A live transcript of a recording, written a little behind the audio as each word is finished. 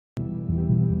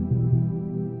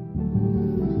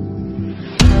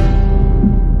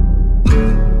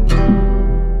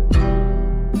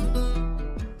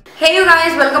Hey you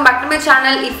guys, welcome back to my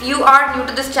channel. If you are new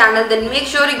to this channel, then make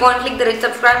sure you go and click the red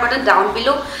subscribe button down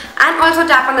below and also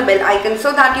tap on the bell icon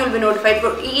so that you will be notified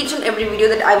for each and every video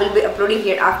that I will be uploading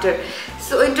hereafter.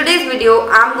 So in today's video,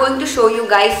 I'm going to show you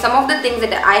guys some of the things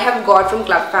that I have got from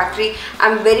Club Factory.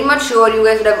 I'm very much sure you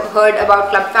guys would have heard about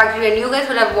Club Factory and you guys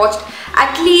would have watched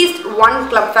at least one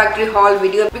Club Factory haul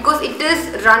video because it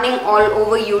is running all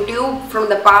over YouTube from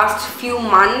the past few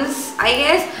months, I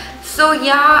guess. So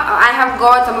yeah, I have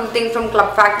got some of the things from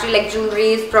Club Factory like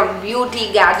jewelries, from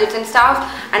beauty, gadgets and stuff,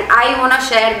 and I want to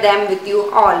share them with you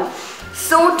all.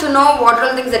 So to know what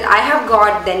all things that I have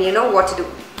got, then you know what to do.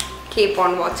 Keep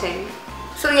on watching.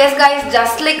 So yes guys,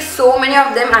 just like so many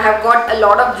of them, I have got a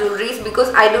lot of jewelries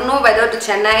because I don't know whether to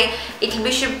Chennai it will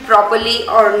be shipped properly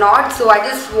or not. So I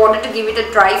just wanted to give it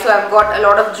a try. So I've got a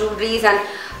lot of jewelries and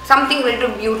something related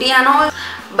to beauty and all.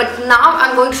 But now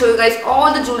I'm going to show you guys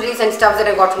all the jewelries and stuff that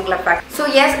I got from Club Factory. So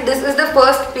yes, this is the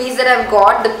first piece that I've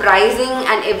got. The pricing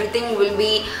and everything will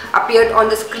be appeared on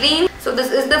the screen. So this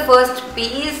is the first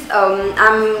piece.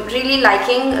 I'm really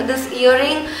liking this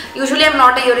earring. Usually I'm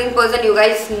not an earring person, you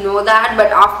guys know that.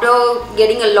 But after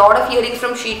getting a lot of earrings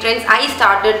from She Trends, I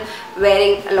started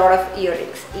wearing a lot of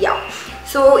earrings. Yeah.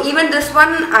 So even this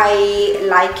one, I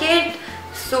like it.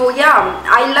 So yeah,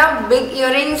 I love big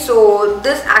earrings, so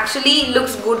this actually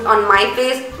looks good on my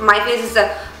face. My face is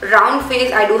a round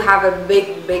face, I do have a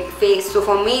big face. So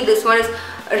for me, this one is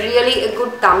really a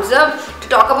good thumbs up. To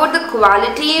talk about the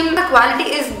quality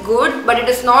is good, but it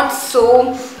is not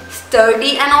so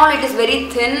sturdy and all. It is very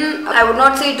thin. I would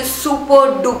not say it is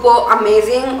super duper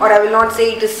amazing, or I will not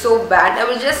say it is so bad. I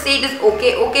will just say it is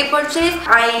okay purchase.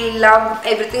 I love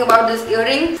everything about this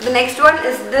earring. The next one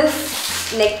is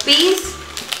this neck piece.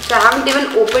 So I haven't even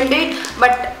opened it,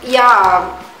 but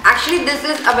yeah, actually this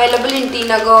is available in T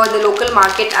Nagar, the local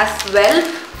market as well,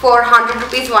 for 100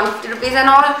 rupees, 150 rupees and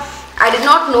all. I did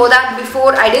not know that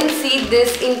before. I didn't see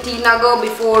this in T Nagar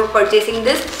before purchasing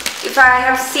this. If I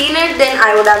have seen it, then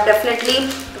I would have definitely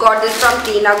got this from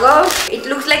T Nagar. It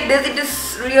looks like this. It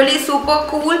is really super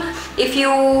cool. If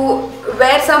you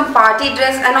wear some party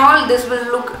dress and all, this will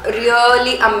look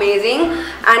really amazing,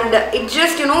 and it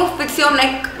just, you know, fits your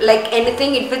neck like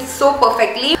anything. It fits so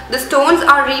perfectly. The stones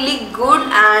are really good,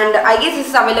 and I guess this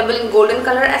is available in golden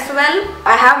color as well.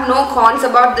 I have no cons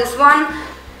about this one.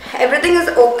 Everything is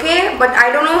okay, but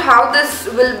I don't know how this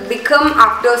will become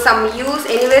after some use.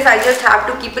 Anyways, I just have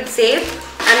to keep it safe.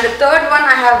 And the third one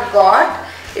I have got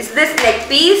is this neck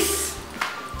piece.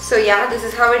 So yeah, this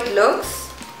is how it looks.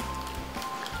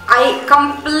 I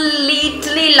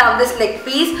completely love this neck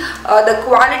piece. The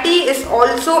quality is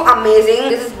also amazing.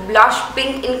 This is blush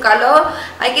pink in color.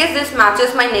 I guess this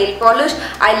matches my nail polish.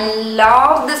 I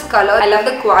love this color. I love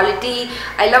the quality.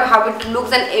 I love how it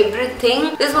looks and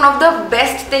everything. This is one of the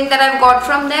best things that I've got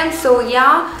from them. So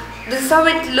yeah, this is how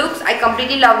it looks. I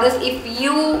completely love this. If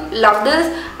you love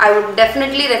this, I would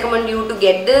definitely recommend you to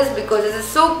get this because this is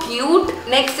so cute.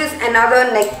 Next is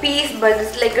another neck piece, but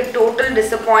it's like a total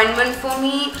disappointment for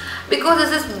me because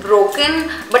this is broken.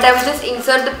 But I will just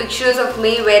insert the pictures of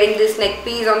me wearing this neck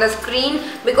piece on the screen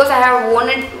because I have worn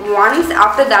it once.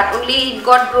 After that only it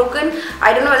got broken.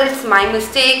 I don't know whether it's my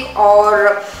mistake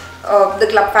or the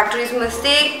Club Factory's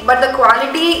mistake, but the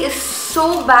quality is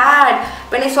so bad.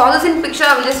 When I saw this in picture,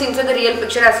 I will just insert the real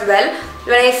picture as well.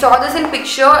 When I saw this in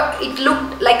picture, it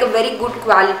looked like a very good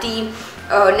quality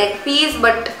neck piece,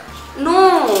 but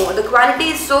no, the quality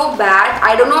is so bad.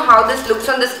 I don't know how this looks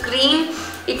on the screen.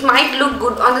 It might look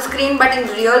good on the screen, but in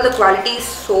real the quality is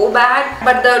so bad.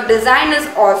 But the design is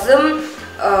awesome.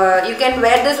 You can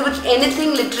wear this with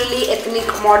anything, literally ethnic,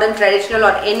 modern, traditional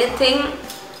or anything.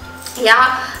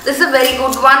 Yeah, this is a very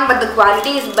good one, but the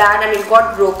quality is bad and it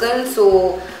got broken.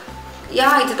 So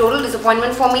yeah, it's a total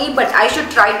disappointment for me, but I should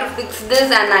try to fix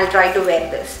this and I'll try to wear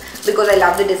this because I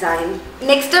love the design.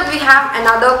 Next up we have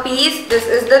another piece. This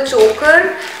is the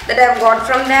choker that I've got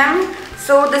from them.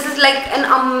 So this is like an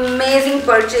amazing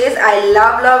purchase. I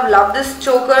love this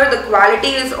choker. The quality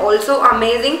is also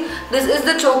amazing. This is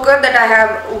the choker that I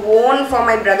have worn for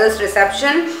my brother's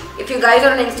reception. If you guys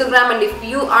are on Instagram and if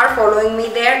you are following me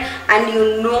there and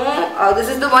you know, this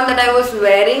is the one that I was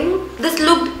wearing. This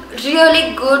looked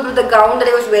really good with the gown that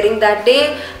I was wearing that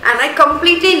day, and I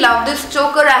completely love this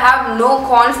choker. I have no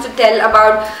cons to tell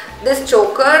about this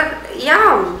choker.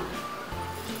 Yeah,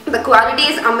 the quality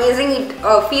is amazing.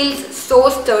 It feels so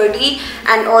sturdy,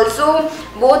 and also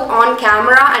both on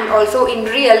camera and also in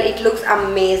real it looks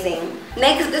amazing.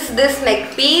 Next is this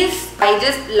neck piece. I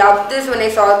just loved this when I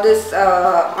saw this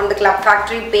on the Club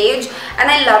Factory page, and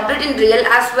I loved it in real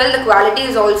as well. The quality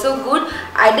is also good.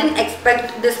 I didn't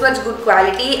expect this much good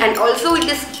quality, and also it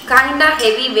is kinda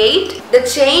heavyweight. The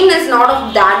chain is not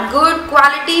of that good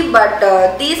quality,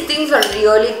 but these things are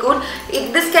really good.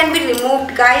 This can be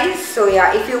removed, guys. So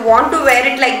yeah, if you want to wear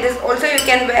it like this also you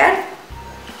can wear.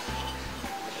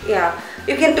 Yeah,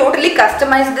 you can totally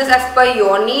customize this as per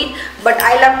your need, but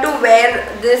I love to wear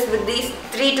this with these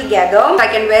three together. I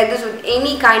can wear this with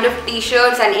any kind of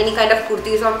t-shirts and any kind of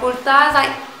kurtis or kurtas.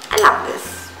 I love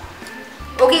this.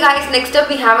 Okay guys, next up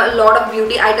we have a lot of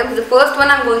beauty items. The first one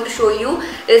I'm going to show you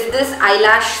is this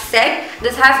eyelash set.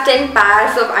 This has 10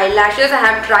 pairs of eyelashes. I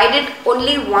have tried it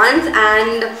only once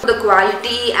and the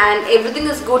quality and everything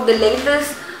is good. The length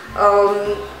is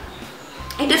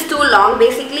it is too long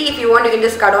basically. If you want you can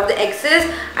just cut off the excess.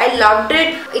 I loved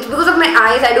it. It's because of my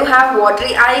eyes. I do have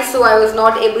watery eyes, so I was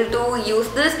not able to use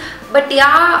this, but yeah,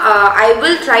 I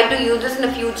will try to use this in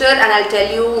the future and I'll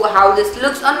tell you how this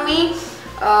looks on me.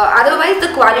 Otherwise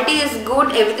the quality is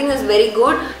good, everything is very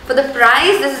good. For the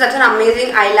price, this is such an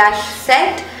amazing eyelash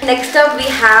set. Next up we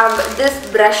have this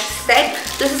brush set.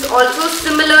 This is also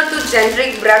similar to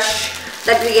generic brush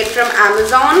that we get from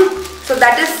Amazon. So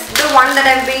that is the one that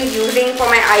I've been using for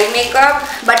my eye makeup,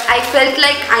 but I felt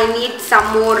like I need some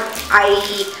more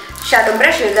eyeshadow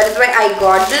brushes. That is why I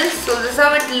got this. So this is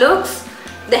how it looks.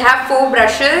 They have 4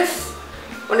 brushes.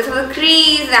 One is for the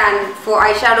crease and for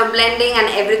eyeshadow blending and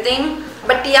everything.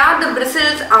 But yeah, the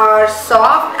bristles are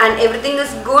soft and everything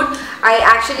is good. I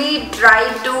actually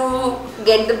tried to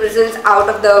get the bristles out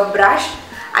of the brush.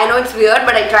 I know it's weird,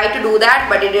 but I tried to do that,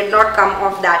 but it did not come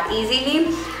off that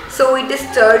easily. So it is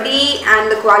sturdy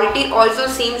and the quality also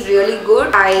seems really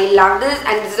good. I love this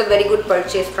and this is a very good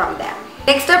purchase from them.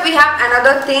 Next up we have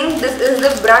another thing. This is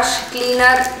the brush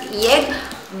cleaner egg,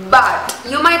 but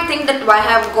you might think that why I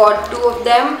have got 2 of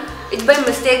them. It's by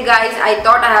mistake, guys. I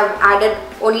thought I have added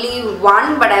only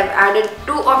 1, but I have added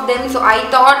 2 of them. So I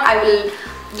thought I will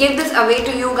give this away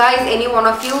to you guys, any one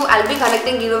of you. I'll be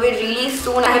conducting giveaway really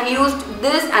soon. I have used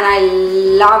this and I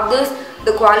love this.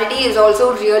 The quality is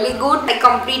also really good. I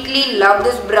completely love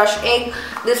this brush egg.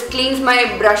 This cleans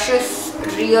my brushes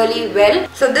really well.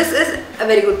 So this is a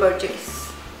very good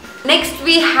purchase. Next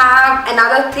we have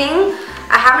another thing.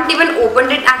 I haven't even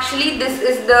opened it actually. This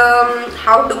is the,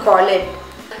 how to call it.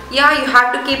 Yeah, you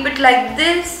have to keep it like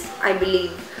this, I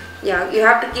believe. Yeah, you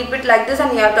have to keep it like this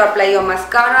and you have to apply your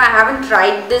mascara. I haven't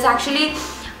tried this actually,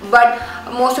 but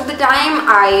most of the time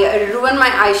I ruin my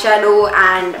eyeshadow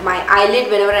and my eyelid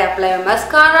whenever I apply my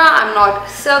mascara. I'm not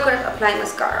so good at applying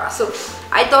mascara, so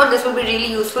I thought this would be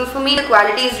really useful for me. The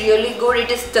quality is really good.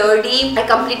 It is sturdy. I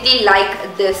completely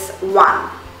like this one.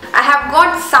 I have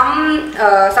got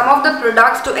some of the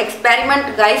products to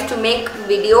experiment, guys, to make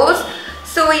videos.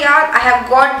 So yeah, I have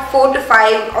got 4 to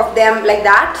 5 of them like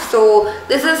that. So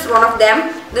this is one of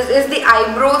them. This is the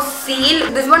eyebrow seal.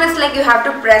 This one is like you have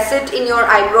to press it in your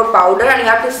eyebrow powder and you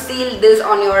have to seal this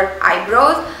on your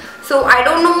eyebrows. So I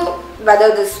don't know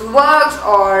whether this works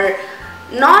or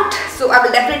not. So I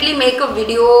will definitely make a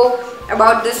video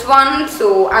about this one.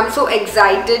 So I'm so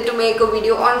excited to make a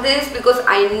video on this because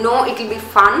I know it will be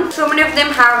fun. So many of them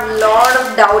have a lot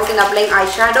of doubts in applying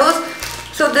eyeshadows.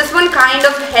 So this one kind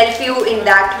of helps you in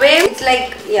that way. It's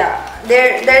like, yeah,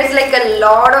 there's like a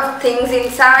lot of things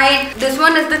inside. This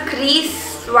one is the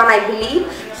crease one, I believe.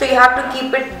 So you have to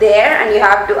keep it there and you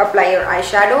have to apply your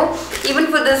eyeshadow. Even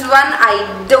for this one,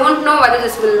 I don't know whether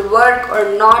this will work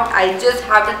or not. I just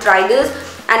have to try this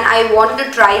and I wanted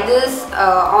to try this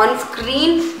on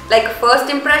screen, like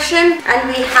first impression. And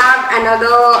we have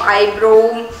another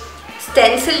eyebrow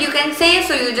stencil, you can say.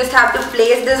 So you just have to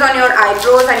place this on your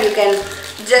eyebrows and you can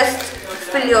just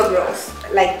fill your brows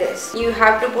like this. You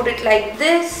have to put it like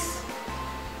this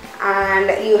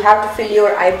and you have to fill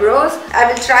your eyebrows. I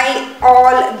will try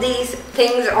all these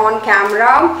things on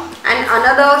camera. And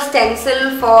another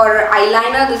stencil for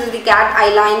eyeliner. This is the cat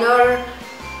eyeliner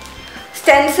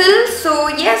stencil. So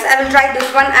yes, I will try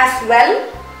this one as well.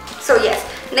 So yes,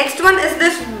 next one is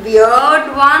this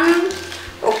weird one.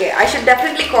 Okay, I should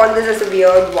definitely call this as a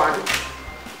weird one.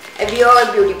 A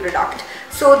weird beauty product.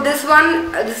 So this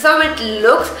one, this is how it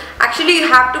looks. Actually you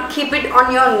have to keep it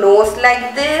on your nose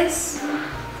like this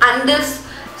and this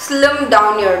slim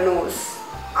down your nose.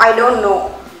 I don't know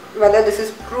whether this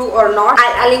is true or not.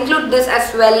 I'll include this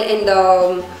as well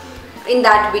in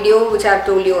that video which I have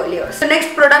told you earlier. So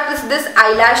next product is this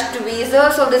eyelash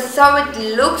tweezer. So this is how it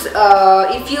looks.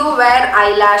 If you wear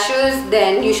eyelashes,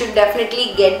 then you should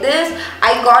definitely get this.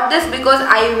 I got this because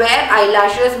I wear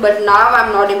eyelashes, but now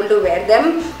I'm not able to wear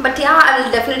them. But yeah, I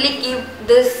will definitely keep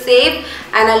this safe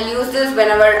and I'll use this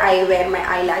whenever I wear my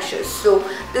eyelashes. So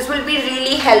this will be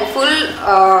really helpful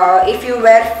if you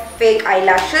wear fake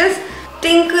eyelashes.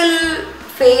 Tinkle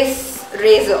face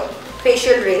razor.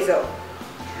 facial razor.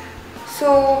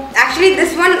 So actually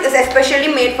this one is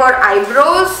especially made for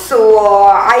eyebrows, so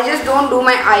I just don't do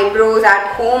my eyebrows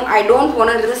at home. I don't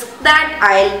want to risk that.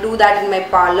 I'll do that in my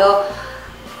parlor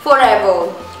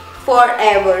forever.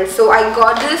 So I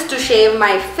got this to shave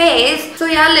my face. So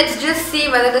yeah, let's just see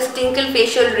whether this Tinkle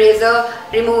facial razor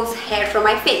removes hair from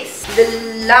my face.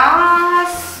 The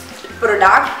last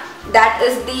product, that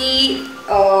is the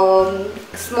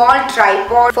small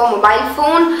tripod for mobile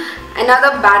phone.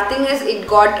 Another bad thing is it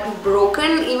got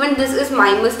broken. Even this is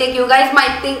my mistake. You guys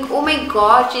might think, oh my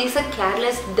god, she's a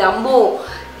careless dumbo.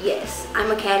 Yes,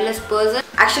 I'm a careless person.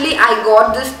 Actually, I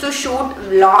got this to shoot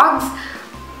vlogs,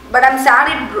 but I'm sad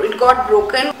it got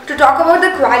broken. To talk about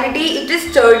the quality, it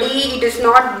is sturdy, it is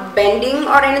not bending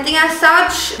or anything as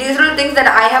such. These are the things that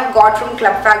I have got from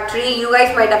Club Factory. You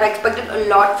guys might have expected a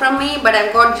lot from me, but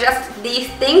I've got just these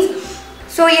things.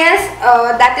 So yes,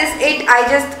 that is it. I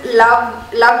just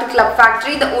loved Club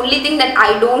Factory. The only thing that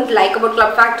I don't like about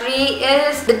Club Factory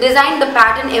is the design, the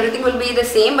pattern, everything will be the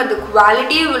same, but the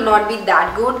quality will not be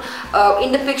that good.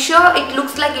 In the picture, it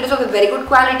looks like it is of a very good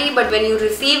quality, but when you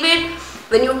receive it,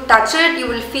 when you touch it, you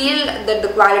will feel that the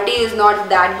quality is not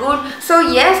that good. So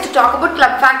yes, to talk about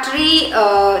Club Factory,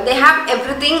 they have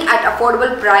everything at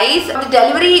affordable price. The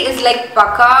delivery is like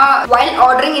pakka. While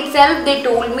ordering itself, they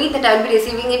told me that I will be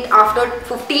receiving it after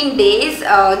 15 days.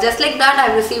 Just like that,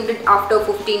 I received it after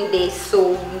 15 days.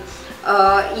 So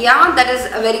yeah, that is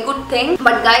a very good thing.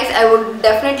 But guys, I would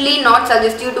definitely not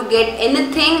suggest you to get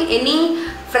anything, any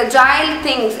fragile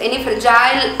things, any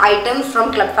fragile items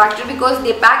from Club Factory, because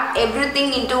they pack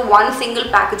everything into one single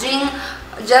packaging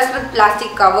just with plastic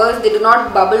covers. They do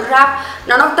not bubble wrap.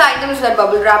 None of the items were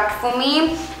bubble wrapped for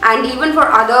me, and even for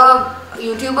other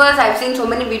YouTubers, I've seen so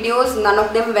many videos, none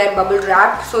of them were bubble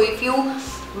wrapped. So if you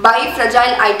buy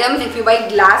fragile items, if you buy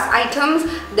glass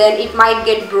items, then it might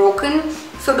get broken.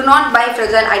 So do not buy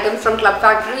fragile items from Club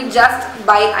Factory. Just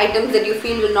buy items that you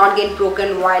feel will not get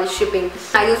broken while shipping.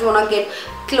 I just want to get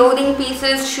clothing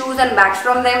pieces, shoes and bags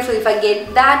from them. So if I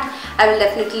get that, I will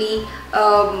definitely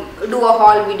do a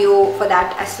haul video for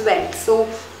that as well. So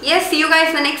yes, see you guys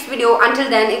in the next video. Until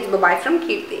then, it's bye-bye from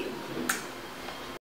Keerthi.